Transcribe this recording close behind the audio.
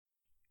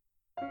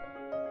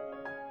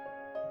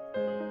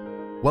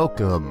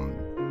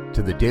Welcome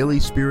to the Daily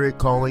Spirit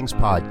Callings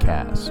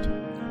Podcast.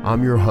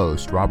 I'm your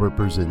host, Robert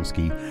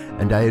Brzezinski,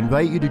 and I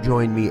invite you to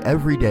join me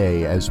every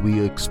day as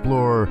we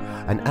explore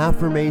an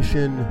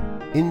affirmation,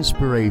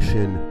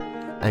 inspiration,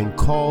 and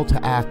call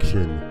to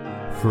action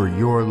for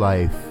your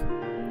life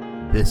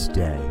this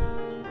day.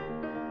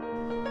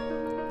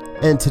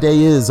 And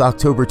today is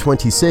October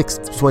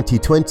 26th,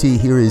 2020.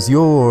 Here is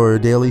your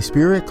Daily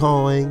Spirit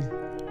Calling.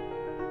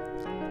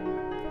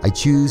 I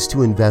choose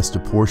to invest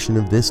a portion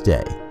of this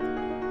day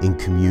in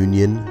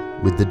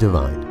communion with the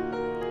divine.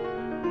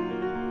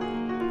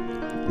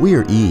 We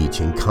are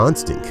each in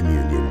constant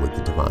communion with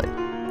the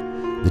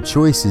divine. The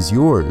choice is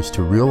yours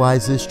to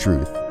realize this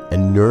truth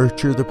and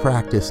nurture the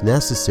practice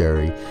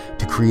necessary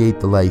to create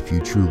the life you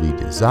truly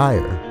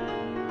desire,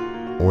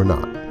 or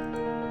not.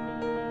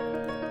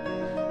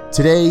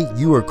 Today,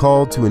 you are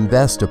called to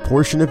invest a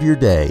portion of your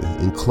day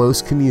in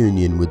close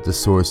communion with the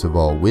source of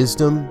all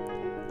wisdom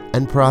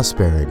and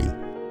prosperity.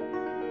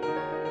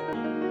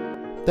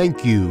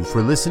 Thank you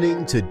for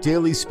listening to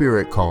Daily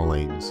Spirit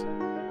Callings.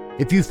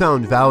 If you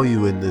found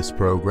value in this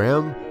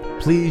program,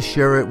 please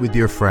share it with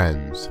your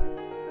friends.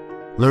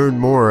 Learn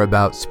more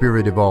about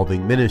Spirit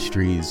Evolving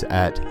Ministries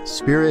at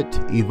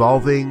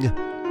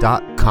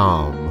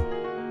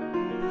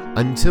spiritevolving.com.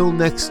 Until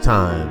next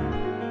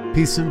time,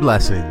 peace and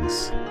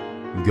blessings.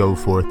 Go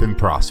forth and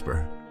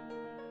prosper.